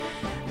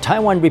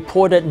Taiwan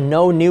reported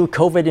no new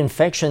COVID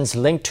infections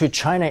linked to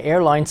China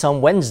Airlines on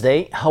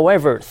Wednesday.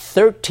 However,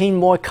 13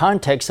 more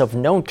contacts of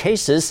known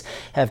cases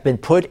have been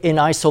put in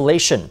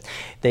isolation.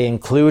 They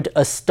include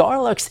a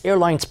Starlux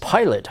Airlines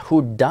pilot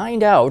who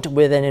dined out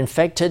with an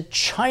infected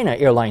China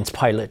Airlines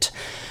pilot.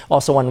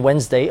 Also on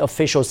Wednesday,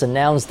 officials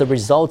announced the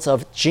results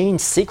of gene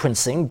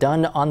sequencing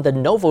done on the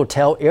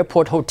Novotel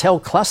Airport Hotel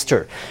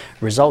cluster.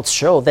 Results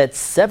show that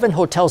 7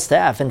 hotel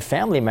staff and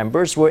family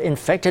members were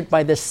infected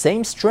by the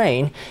same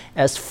strain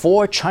as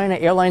 4 China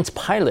Airlines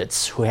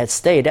pilots who had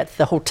stayed at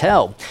the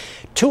hotel.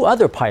 2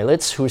 other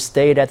pilots who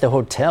stayed at the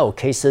hotel,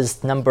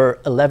 cases number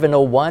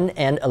 1101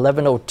 and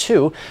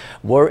 1102,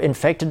 were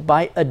infected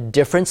by a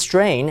different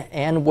strain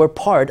and were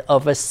part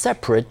of a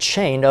separate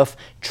chain of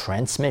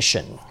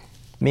transmission.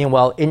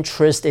 Meanwhile,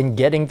 interest in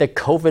getting the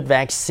COVID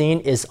vaccine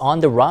is on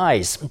the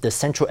rise. The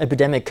Central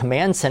Epidemic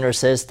Command Center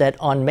says that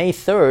on May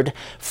 3rd,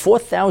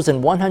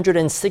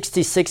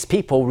 4,166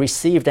 people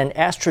received an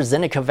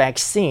AstraZeneca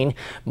vaccine,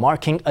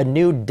 marking a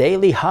new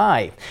daily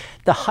high.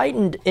 The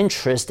heightened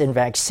interest in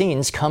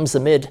vaccines comes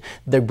amid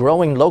the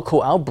growing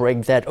local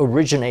outbreak that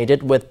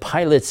originated with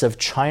pilots of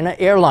China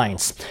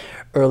Airlines.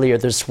 Earlier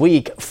this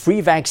week,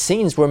 free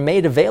vaccines were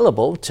made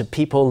available to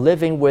people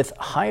living with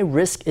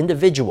high-risk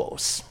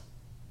individuals.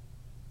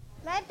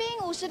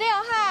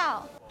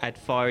 At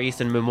Far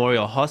Eastern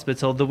Memorial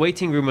Hospital, the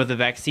waiting room of the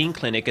vaccine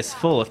clinic is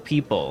full of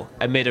people.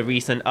 Amid a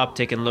recent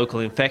uptick in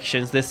local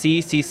infections, the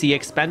CECC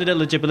expanded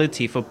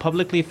eligibility for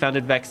publicly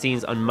funded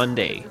vaccines on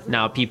Monday.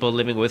 Now people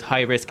living with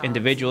high-risk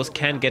individuals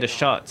can get a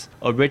shot.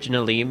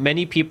 Originally,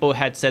 many people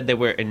had said they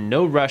were in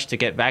no rush to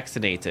get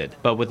vaccinated.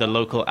 But with the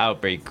local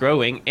outbreak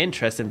growing,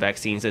 interest in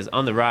vaccines is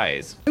on the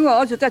rise.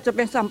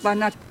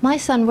 My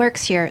son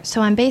works here,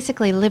 so I'm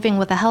basically living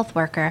with a health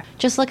worker.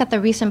 Just look at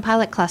the recent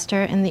pilot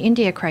cluster in the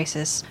India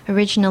crisis.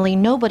 Originally,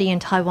 nobody in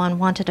Taiwan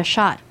wanted a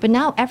shot, but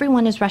now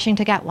everyone is rushing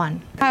to get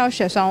one. There's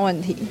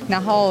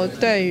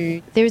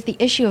the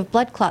issue of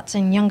blood clots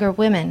in younger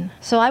women,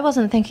 so I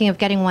wasn't thinking of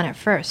getting one at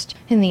first.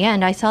 In the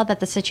end, I saw that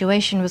the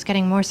situation was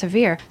getting more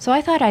severe, so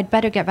I thought I'd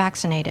better get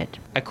vaccinated.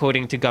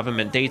 According to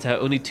government data,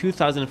 only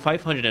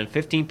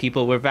 2,515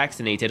 people were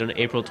vaccinated on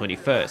April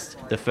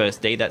 21st, the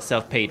first day that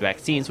self-paid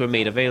vaccines were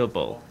made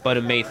available. But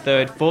on May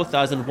 3rd,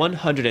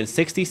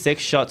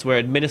 4,166 shots were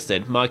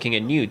administered, marking a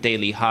new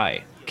daily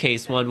high.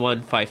 Case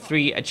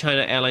 1153, a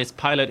China Airlines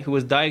pilot who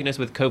was diagnosed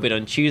with COVID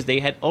on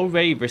Tuesday, had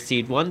already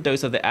received 1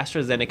 dose of the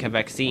AstraZeneca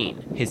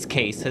vaccine. His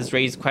case has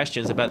raised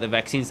questions about the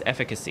vaccine's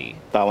efficacy.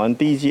 For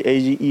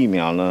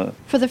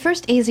the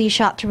first AZ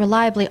shot to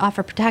reliably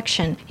offer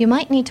protection, you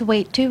might need to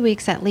wait 2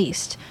 weeks at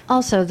least.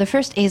 Also, the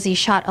first AZ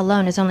shot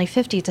alone is only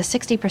 50 to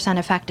 60%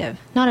 effective.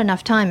 Not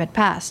enough time had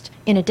passed.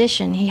 In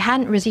addition, he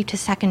hadn't received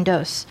his second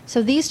dose.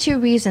 So these 2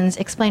 reasons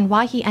explain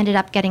why he ended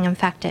up getting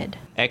infected.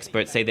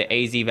 Experts say the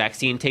AZ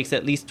vaccine takes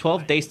at least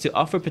 12 days to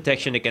offer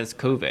protection against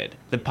COVID.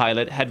 The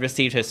pilot had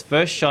received his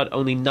first shot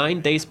only 9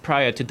 days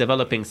prior to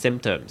developing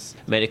symptoms.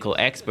 Medical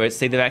experts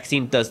say the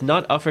vaccine does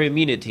not offer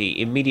immunity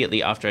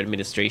immediately after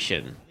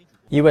administration.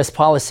 U.S.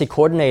 Policy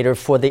Coordinator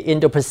for the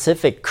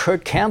Indo-Pacific,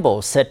 Kurt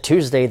Campbell, said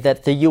Tuesday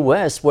that the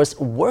U.S. was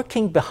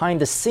working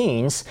behind the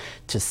scenes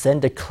to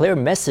send a clear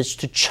message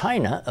to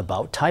China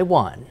about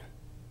Taiwan.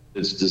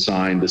 It's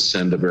designed to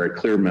send a very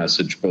clear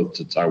message both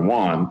to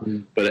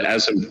Taiwan, but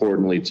as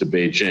importantly to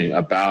Beijing,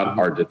 about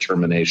our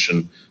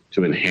determination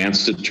to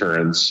enhance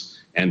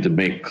deterrence and to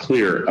make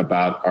clear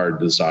about our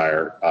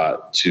desire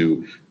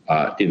to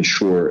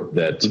ensure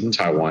that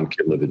Taiwan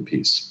can live in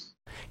peace.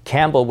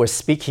 Campbell was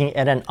speaking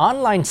at an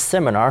online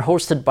seminar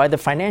hosted by the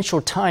Financial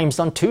Times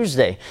on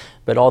Tuesday.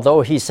 But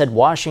although he said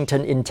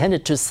Washington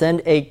intended to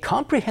send a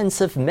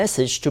comprehensive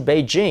message to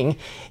Beijing,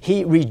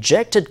 he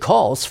rejected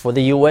calls for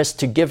the U.S.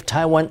 to give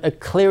Taiwan a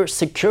clear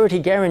security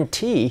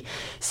guarantee,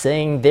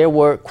 saying there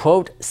were,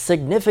 quote,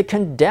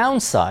 significant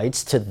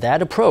downsides to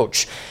that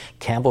approach.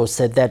 Campbell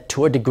said that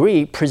to a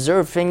degree,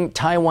 preserving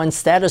Taiwan's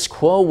status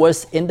quo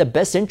was in the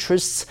best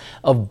interests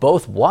of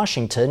both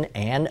Washington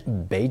and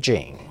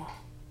Beijing.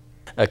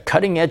 A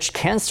cutting-edge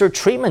cancer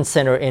treatment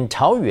center in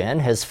Taoyuan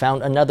has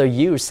found another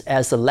use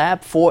as a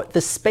lab for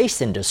the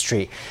space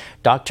industry.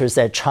 Doctors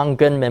at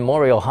Changgen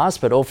Memorial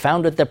Hospital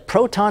founded the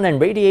Proton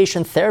and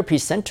Radiation Therapy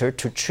Center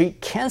to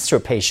treat cancer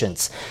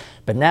patients.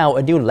 But now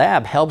a new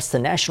lab helps the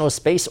National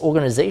Space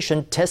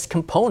Organization test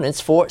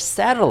components for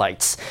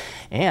satellites.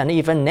 And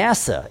even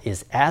NASA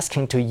is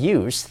asking to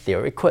use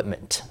their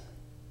equipment.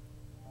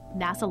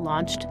 NASA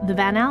launched the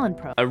Van Allen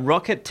probe. A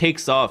rocket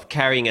takes off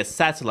carrying a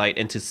satellite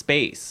into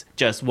space.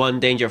 Just one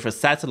danger for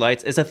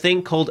satellites is a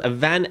thing called a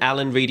Van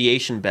Allen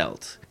radiation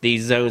belt.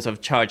 These zones of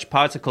charged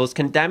particles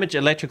can damage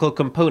electrical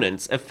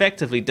components,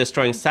 effectively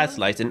destroying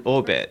satellites in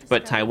orbit.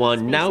 But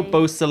Taiwan now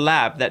boasts a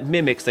lab that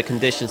mimics the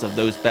conditions of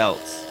those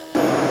belts.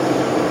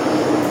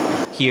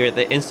 Here at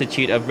the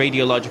Institute of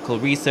Radiological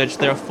Research,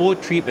 there are 4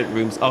 treatment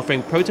rooms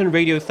offering proton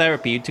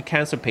radiotherapy to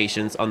cancer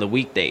patients on the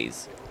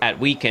weekdays. At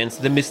weekends,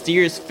 the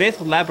mysterious fifth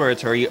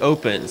laboratory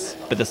opens,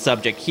 but the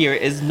subject here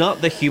is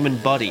not the human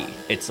body,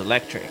 it's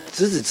electric.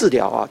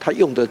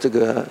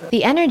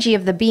 The energy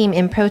of the beam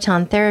in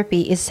proton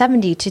therapy is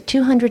 70 to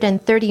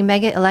 230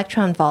 mega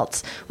electron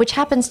volts, which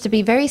happens to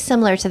be very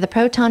similar to the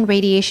proton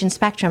radiation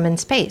spectrum in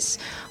space.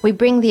 We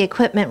bring the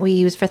equipment we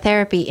use for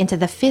therapy into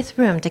the fifth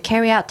room to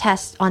carry out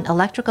tests on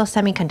electrical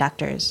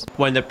semiconductors.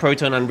 When the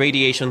Proton and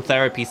Radiation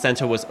Therapy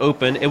Center was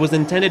opened, it was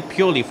intended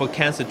purely for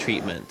cancer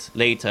treatment.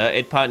 Later,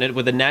 it partnered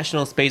with the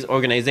National Space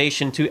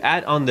Organization to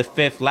add on the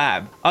fifth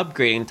lab,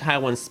 upgrading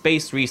Taiwan's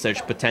space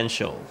research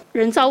potential.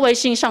 The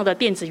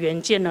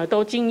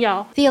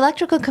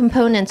electrical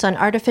components on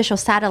artificial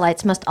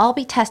satellites must all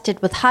be tested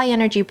with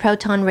high-energy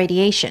proton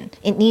radiation.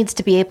 It needs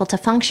to be able to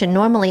function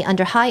normally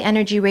under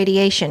high-energy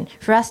radiation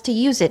for us to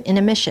use it in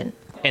a mission.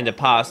 In the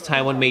past,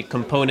 Taiwan-made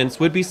components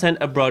would be sent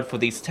abroad for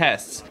these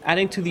tests,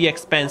 adding to the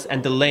expense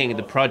and delaying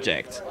the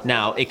project.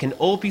 Now, it can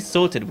all be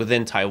sorted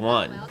within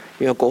Taiwan.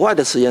 The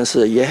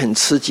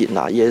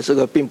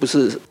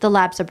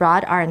labs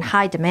abroad are in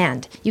high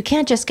demand. You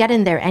can't just get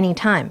in there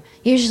anytime.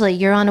 Usually,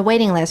 you're on a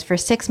waiting list for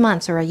 6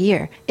 months or a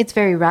year. It's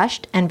very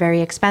rushed and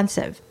very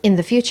expensive. In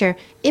the future,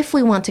 if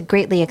we want to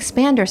greatly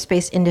expand our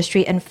space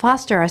industry and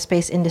foster our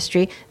space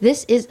industry,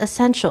 this is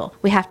essential.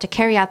 We have to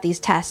carry out these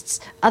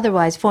tests.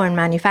 Otherwise, foreign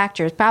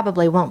manufacturers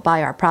probably won't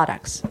buy our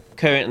products.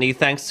 Currently,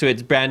 thanks to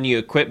its brand new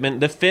equipment,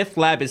 the fifth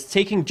lab is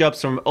taking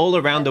jobs from all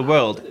around the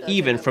world,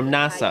 even from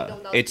NASA.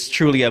 It's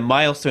truly a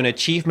milestone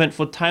achievement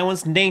for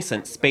Taiwan's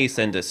nascent space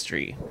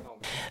industry.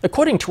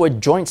 According to a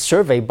joint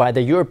survey by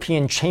the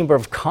European Chamber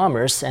of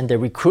Commerce and the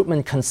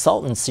recruitment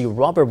consultancy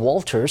Robert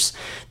Walters,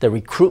 the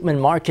recruitment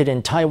market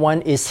in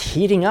Taiwan is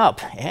heating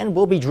up and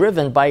will be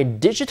driven by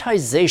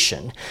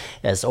digitization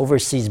as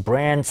overseas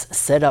brands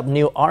set up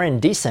new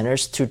R&D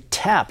centers to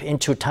tap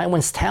into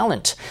Taiwan's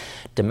talent.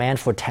 Demand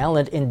for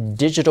talent in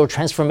digital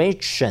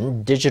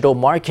transformation, digital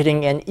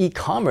marketing, and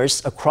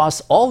e-commerce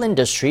across all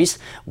industries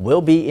will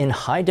be in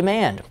high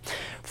demand.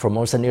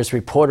 Formosa News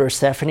reporter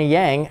Stephanie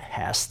Yang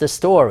has the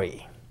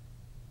story.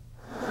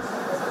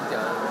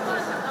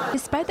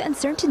 Despite the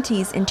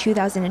uncertainties in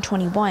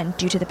 2021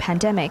 due to the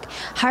pandemic,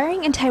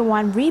 hiring in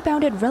Taiwan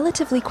rebounded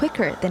relatively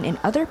quicker than in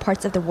other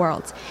parts of the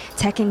world.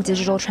 Tech and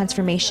digital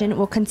transformation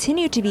will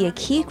continue to be a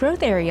key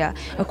growth area,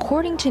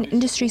 according to an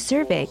industry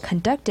survey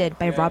conducted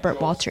by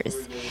Robert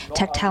Walters.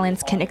 Tech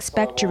talents can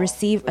expect to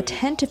receive a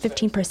 10 to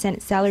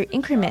 15% salary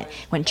increment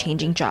when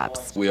changing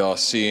jobs. We are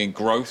seeing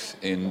growth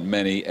in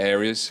many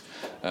areas,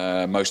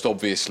 most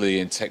obviously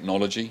in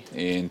technology,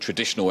 in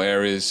traditional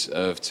areas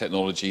of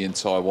technology in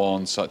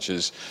Taiwan, such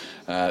as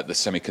the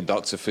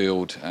semiconductor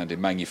field and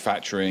in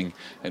manufacturing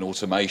and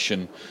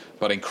automation,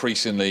 but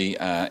increasingly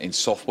in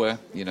software.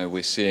 You know,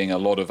 we're seeing a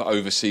lot of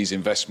overseas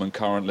investment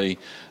currently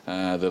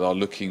that are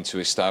looking to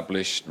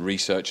establish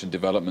research and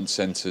development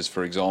centers,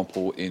 for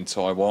example, in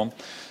Taiwan.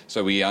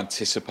 So we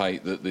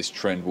anticipate that this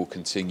trend will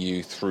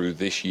continue through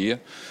this year,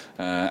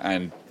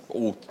 and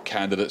all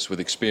candidates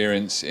with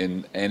experience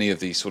in any of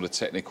these sort of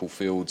technical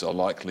fields are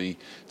likely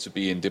to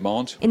be in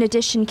demand. In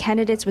addition,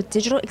 candidates with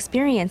digital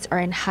experience are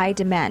in high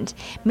demand,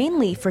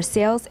 mainly for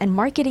sales and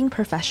marketing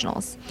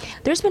professionals.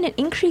 There's been an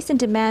increase in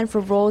demand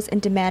for roles in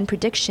demand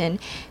prediction,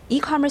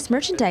 e-commerce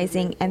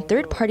merchandising, and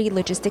third-party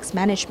logistics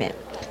management.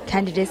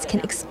 Candidates can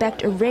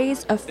expect a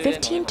raise of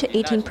 15 to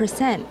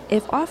 18%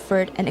 if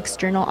offered an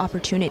external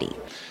opportunity.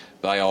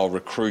 They are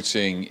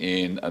recruiting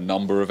in a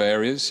number of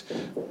areas,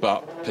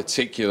 but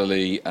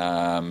particularly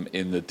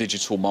in the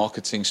digital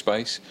marketing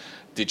space.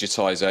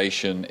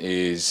 Digitization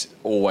is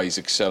always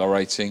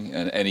accelerating,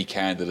 and any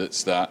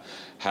candidates that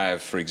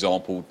have, for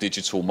example,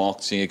 digital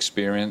marketing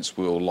experience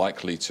will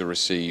likely to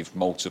receive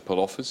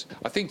multiple offers.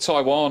 I think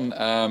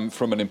Taiwan,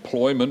 from an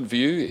employment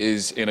view,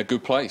 is in a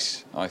good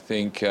place. I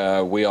think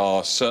we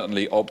are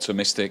certainly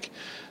optimistic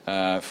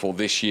for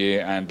this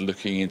year and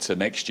looking into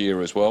next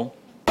year as well.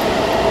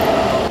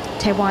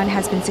 Taiwan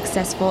has been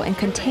successful in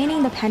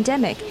containing the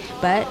pandemic,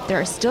 but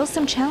there are still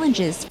some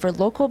challenges for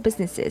local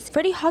businesses.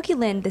 Freddie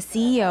Hogulin, the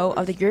CEO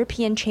of the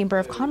European Chamber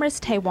of Commerce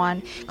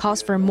Taiwan,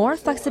 calls for more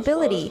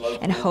flexibility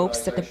and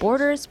hopes that the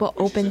borders will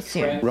open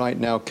soon. Right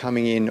now,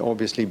 coming in,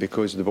 obviously,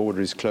 because the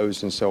border is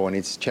closed and so on,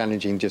 it's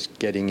challenging just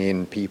getting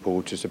in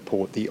people to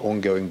support the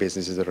ongoing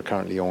businesses that are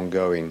currently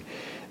ongoing.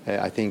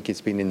 I think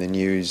it's been in the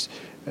news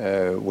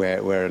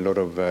where a lot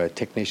of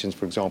technicians,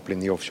 for example, in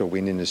the offshore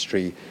wind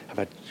industry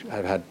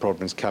have had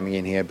problems coming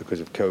in here because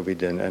of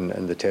COVID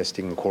and the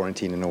testing and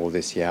quarantine and all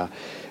this. Yeah,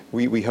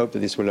 we hope that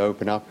this will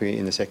open up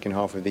in the second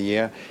half of the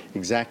year.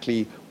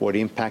 Exactly what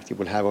impact it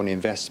will have on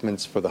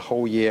investments for the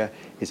whole year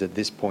is at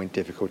this point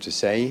difficult to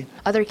say.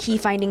 Other key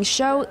findings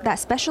show that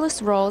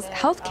specialist roles,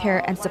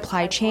 healthcare, and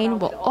supply chain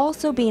will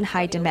also be in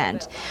high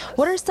demand.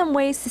 What are some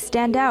ways to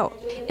stand out?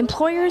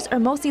 Employers are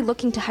mostly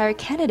looking to hire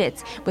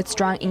candidates with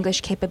strong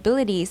English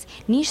capabilities,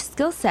 niche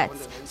skill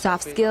sets,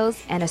 soft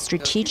skills, and a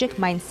strategic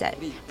mindset.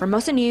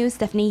 Formosa News,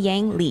 Stephanie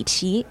Yang, Li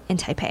Qi in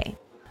Taipei.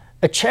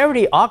 A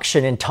charity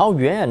auction in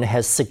Taoyuan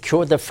has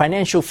secured the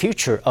financial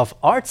future of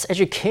arts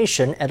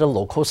education at a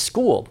local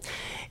school.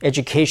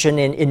 Education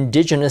in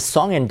indigenous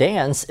song and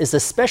dance is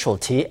a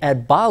specialty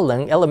at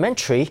Baleng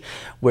Elementary,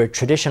 where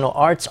traditional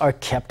arts are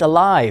kept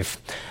alive.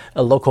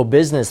 A local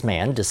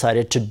businessman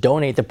decided to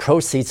donate the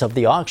proceeds of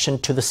the auction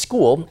to the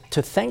school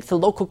to thank the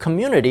local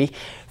community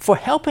for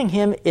helping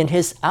him in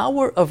his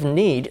hour of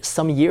need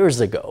some years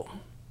ago.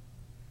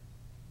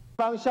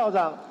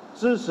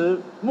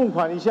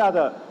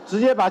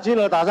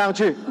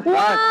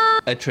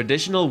 A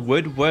traditional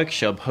wood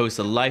workshop hosts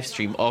a live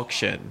stream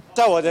auction.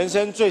 Just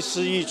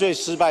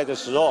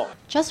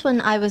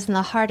when I was in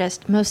the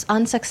hardest, most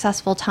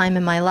unsuccessful time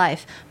in my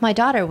life, my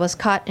daughter was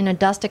caught in a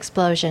dust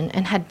explosion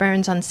and had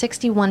burns on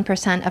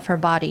 61% of her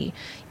body.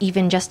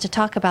 Even just to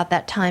talk about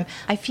that time,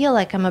 I feel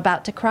like I'm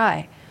about to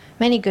cry.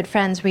 Many good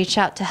friends reached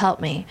out to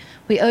help me.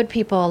 We owed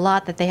people a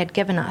lot that they had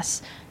given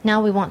us.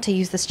 Now we want to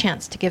use this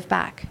chance to give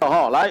back.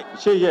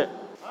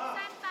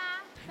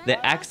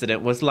 The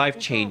accident was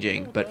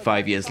life-changing, but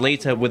 5 years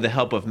later, with the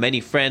help of many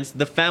friends,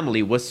 the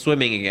family was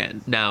swimming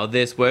again. Now,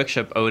 this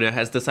workshop owner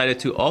has decided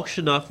to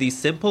auction off these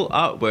simple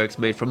artworks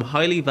made from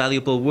highly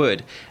valuable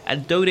wood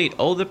and donate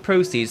all the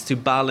proceeds to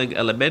Baleng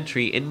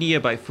Elementary in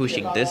nearby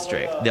Fuxing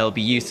district. They'll be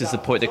used to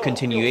support the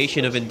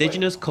continuation of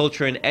indigenous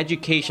culture and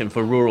education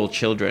for rural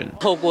children.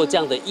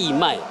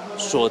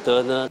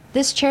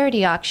 This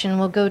charity auction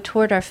will go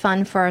toward our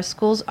fund for our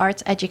school's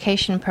arts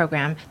education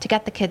program to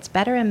get the kids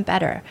better and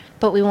better.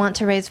 But we want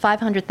to raise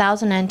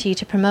 500,000 NT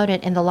to promote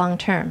it in the long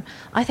term.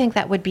 I think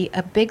that would be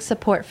a big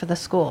support for the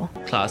school.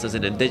 Classes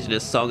in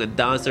indigenous song and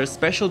dance are a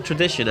special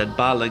tradition at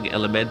Baleng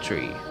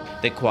Elementary.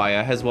 The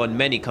choir has won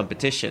many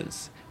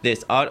competitions.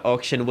 This art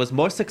auction was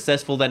more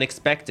successful than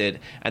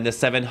expected, and the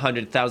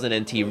 700,000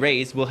 NT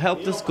raised will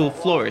help the school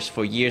flourish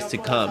for years to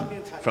come.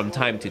 From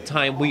time to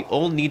time, we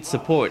all need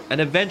support, and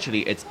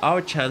eventually it's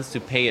our chance to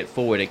pay it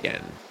forward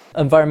again.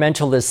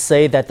 Environmentalists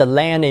say that the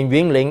land in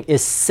Yunlin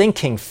is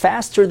sinking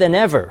faster than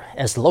ever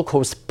as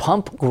locals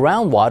pump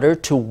groundwater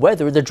to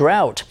weather the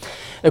drought.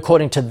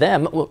 According to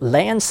them,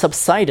 land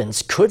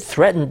subsidence could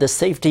threaten the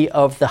safety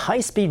of the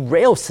high-speed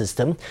rail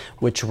system,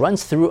 which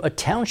runs through a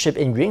township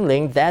in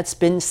Yunlin that's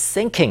been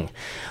sinking.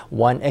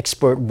 One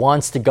expert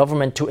wants the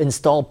government to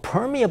install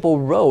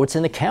permeable roads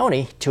in the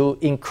county to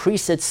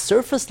increase its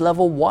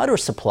surface-level water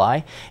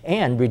supply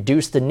and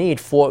reduce the need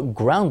for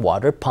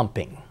groundwater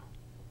pumping.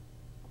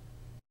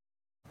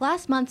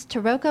 Last month's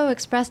Taroko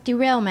Express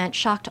derailment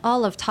shocked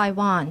all of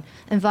Taiwan.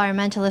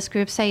 Environmentalist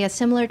groups say a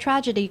similar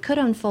tragedy could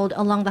unfold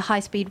along the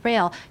high-speed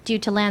rail due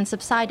to land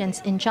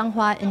subsidence in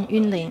Zhanghua and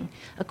Yunlin.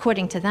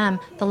 According to them,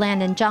 the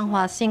land in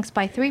Zhanghua sinks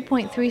by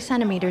 3.3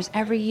 centimeters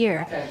every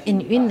year. In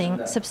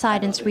Yunlin,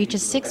 subsidence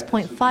reaches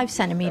 6.5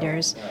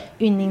 centimeters.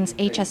 Yunlin's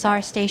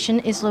HSR station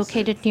is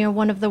located near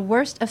one of the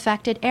worst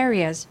affected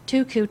areas,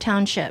 Tuku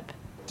Township.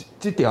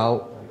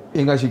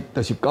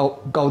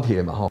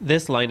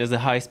 This line is a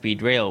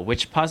high-speed rail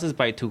which passes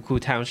by Tuku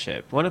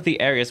Township, one of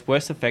the areas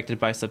worst affected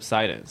by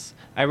subsidence.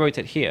 I wrote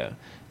it here.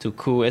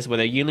 Tuku is where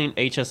the Yunlin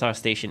HSR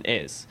station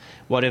is.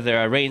 What if there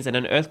are rains and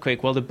an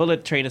earthquake while the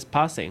bullet train is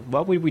passing?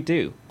 What would we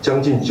do?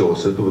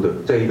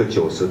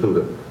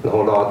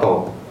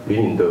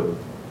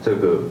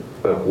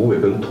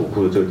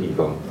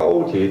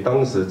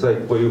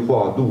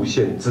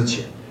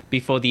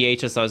 Before the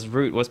HSR's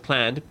route was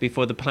planned,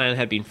 before the plan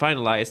had been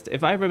finalized,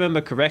 if I remember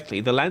correctly,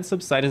 the land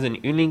subsidence in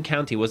Yunlin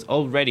County was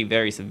already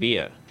very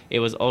severe. It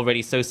was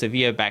already so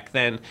severe back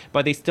then,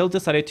 but they still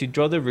decided to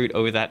draw the route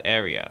over that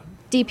area.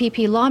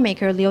 DPP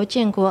lawmaker Liu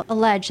Jianguo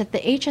alleged that the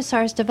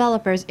HSR's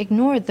developers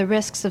ignored the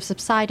risks of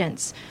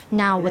subsidence.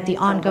 Now, with the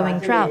ongoing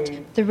drought,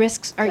 the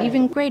risks are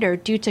even greater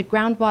due to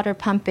groundwater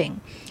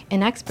pumping.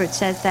 An expert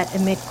says that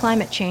amid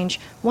climate change,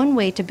 one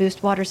way to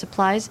boost water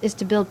supplies is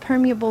to build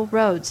permeable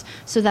roads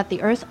so that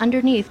the earth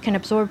underneath can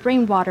absorb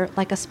rainwater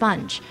like a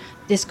sponge.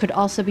 This could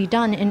also be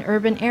done in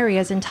urban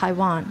areas in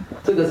Taiwan.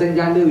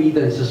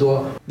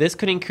 This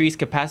could increase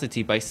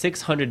capacity by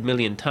 600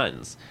 million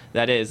tons.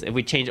 That is, if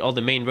we change all the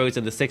main roads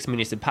in the 6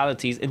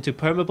 municipalities into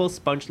permeable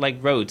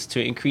sponge-like roads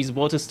to increase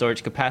water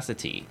storage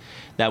capacity.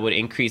 That would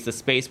increase the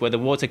space where the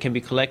water can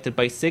be collected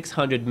by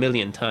 600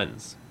 million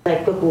tons.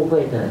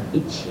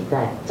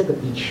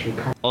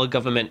 All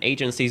government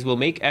agencies will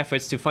make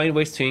efforts to find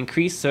ways to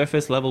increase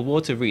surface-level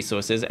water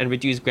resources and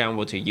reduce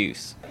groundwater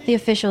use. The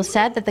official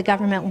said that the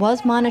government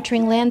was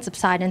monitoring land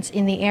subsidence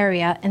in the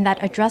area and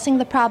that addressing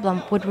the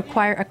problem would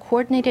require a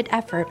coordinated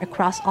effort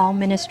across all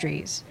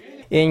ministries.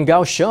 In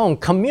Kaohsiung,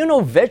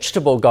 communal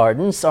vegetable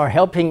gardens are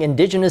helping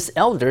indigenous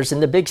elders in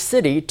the big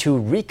city to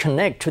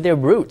reconnect to their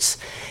roots.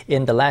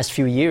 In the last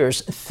few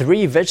years,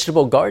 3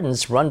 vegetable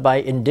gardens run by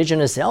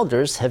indigenous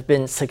elders have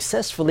been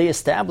successfully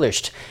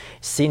established.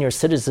 Senior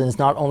citizens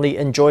not only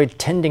enjoy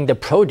tending the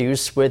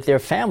produce with their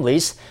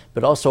families,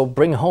 but also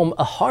bring home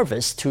a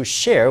harvest to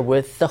share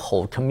with the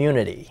whole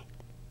community.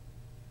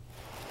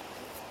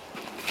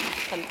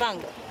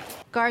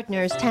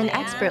 Gardeners tend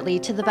expertly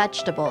to the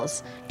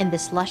vegetables. In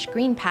this lush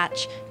green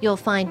patch, you'll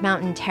find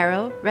mountain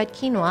taro, red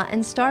quinoa,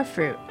 and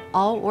starfruit,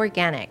 all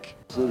organic.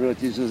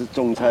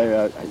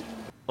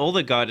 All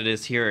the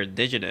gardeners here are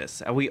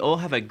indigenous, and we all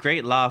have a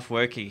great laugh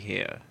working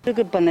here.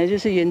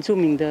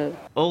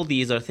 All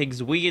these are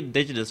things we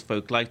indigenous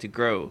folk like to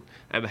grow.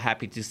 I'm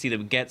happy to see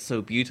them get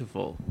so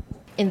beautiful.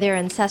 In their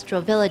ancestral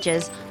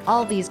villages,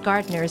 all these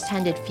gardeners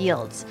tended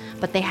fields,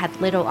 but they had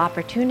little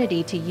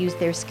opportunity to use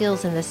their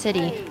skills in the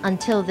city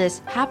until this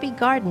happy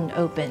garden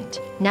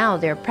opened. Now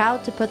they're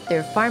proud to put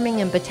their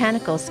farming and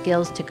botanical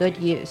skills to good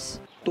use.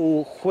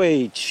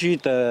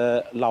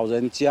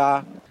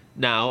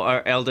 Now,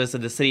 our elders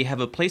in the city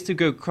have a place to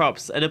grow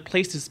crops and a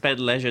place to spend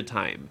leisure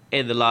time.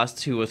 In the last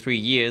 2 or 3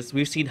 years,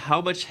 we've seen how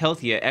much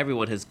healthier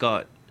everyone has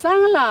got.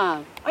 Most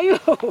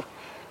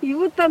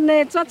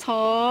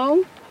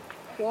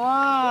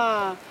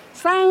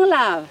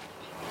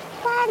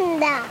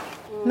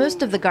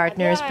of the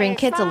gardeners bring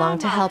kids along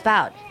to help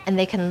out, and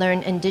they can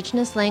learn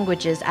indigenous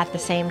languages at the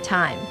same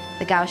time.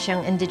 The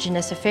Kaohsiung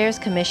Indigenous Affairs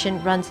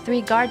Commission runs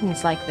 3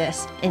 gardens like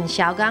this in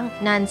Xiaogang,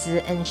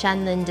 Nanzi, and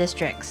Shanlin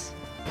districts.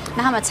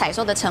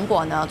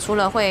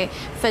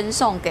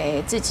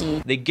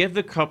 They give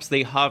the crops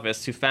they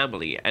harvest to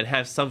family and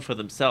have some for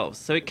themselves,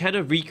 so it kind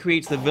of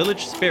recreates the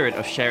village spirit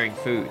of sharing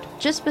food.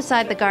 Just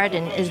beside the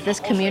garden is this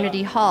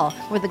community hall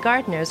where the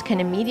gardeners can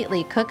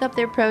immediately cook up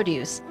their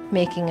produce,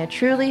 making a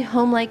truly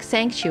home-like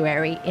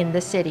sanctuary in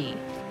the city.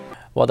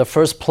 While the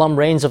first plum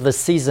rains of the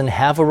season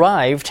have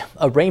arrived,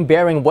 a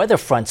rain-bearing weather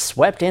front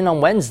swept in on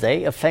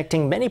Wednesday,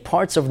 affecting many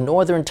parts of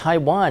northern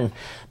Taiwan,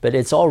 but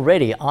it's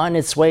already on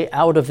its way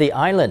out of the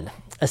island.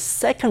 A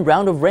second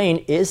round of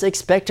rain is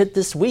expected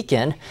this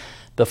weekend,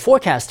 but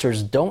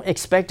forecasters don't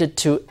expect it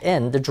to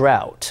end the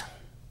drought.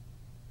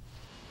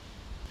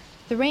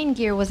 The rain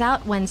gear was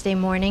out Wednesday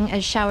morning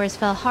as showers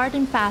fell hard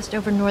and fast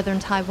over northern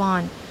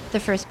Taiwan. The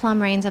first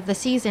plum rains of the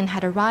season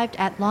had arrived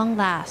at long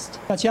last.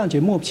 Currently,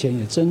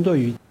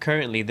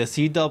 the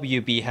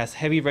CWB has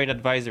heavy rain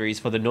advisories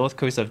for the north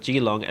coast of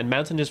Keelung and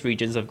mountainous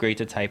regions of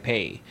Greater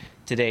Taipei.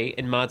 Today,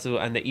 in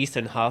Mazu and the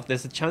eastern half,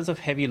 there's a chance of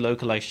heavy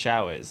localized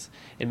showers.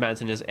 In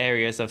mountainous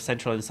areas of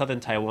central and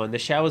southern Taiwan, the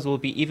showers will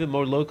be even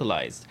more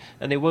localized,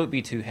 and they won't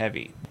be too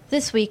heavy.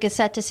 This week is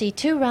set to see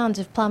 2 rounds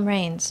of plum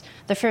rains.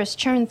 The first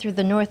churned through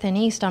the north and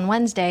east on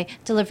Wednesday,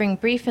 delivering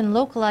brief and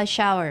localized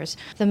showers.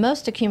 The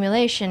most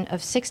accumulation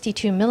of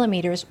 62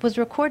 millimeters was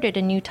recorded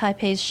in New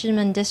Taipei's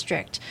Shimen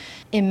district.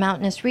 In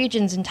mountainous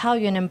regions in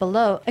Taoyuan and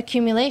below,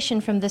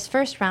 accumulation from this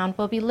first round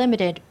will be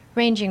limited,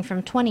 ranging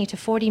from 20 to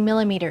 40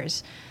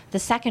 millimeters. The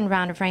second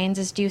round of rains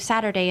is due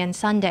Saturday and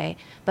Sunday,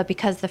 but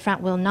because the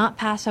front will not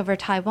pass over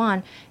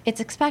Taiwan, it's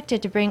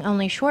expected to bring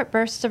only short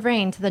bursts of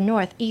rain to the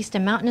north, east,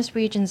 and mountainous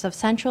regions of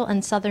central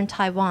and southern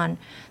Taiwan.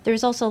 There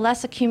is also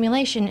less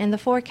accumulation in the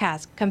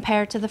forecast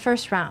compared to the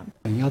first round.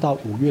 It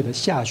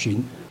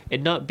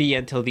not be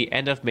until the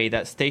end of May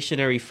that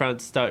stationary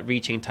fronts start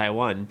reaching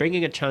Taiwan,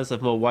 bringing a chance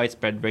of more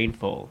widespread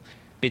rainfall.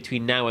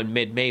 Between now and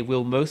mid-May,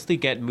 we'll mostly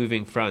get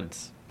moving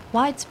fronts.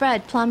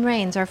 Widespread plum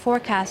rains are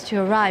forecast to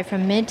arrive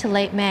from mid to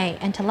late May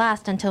and to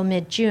last until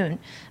mid-June.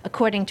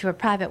 According to a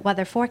private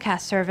weather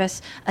forecast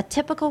service, a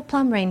typical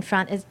plum rain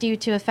front is due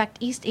to affect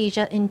East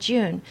Asia in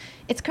June.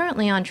 It's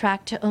currently on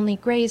track to only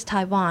graze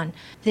Taiwan.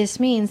 This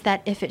means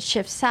that if it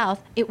shifts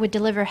south, it would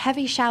deliver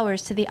heavy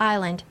showers to the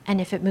island, and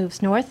if it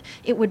moves north,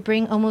 it would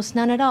bring almost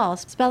none at all,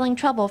 spelling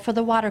trouble for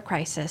the water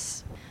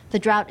crisis. The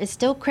drought is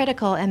still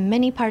critical in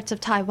many parts of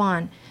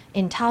Taiwan.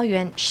 In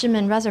Taoyuan,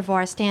 Shimen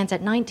Reservoir stands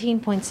at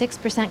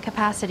 19.6%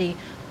 capacity,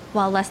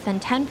 while less than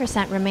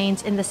 10%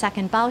 remains in the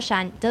second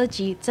Baoshan,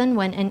 Deji,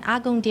 Zhenwen, and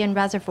Agongdian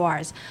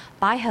reservoirs.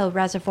 Baihe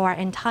Reservoir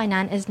in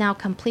Tainan is now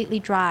completely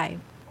dry.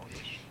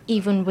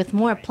 Even with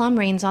more plum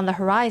rains on the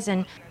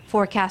horizon,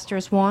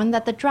 forecasters warn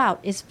that the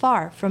drought is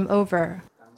far from over.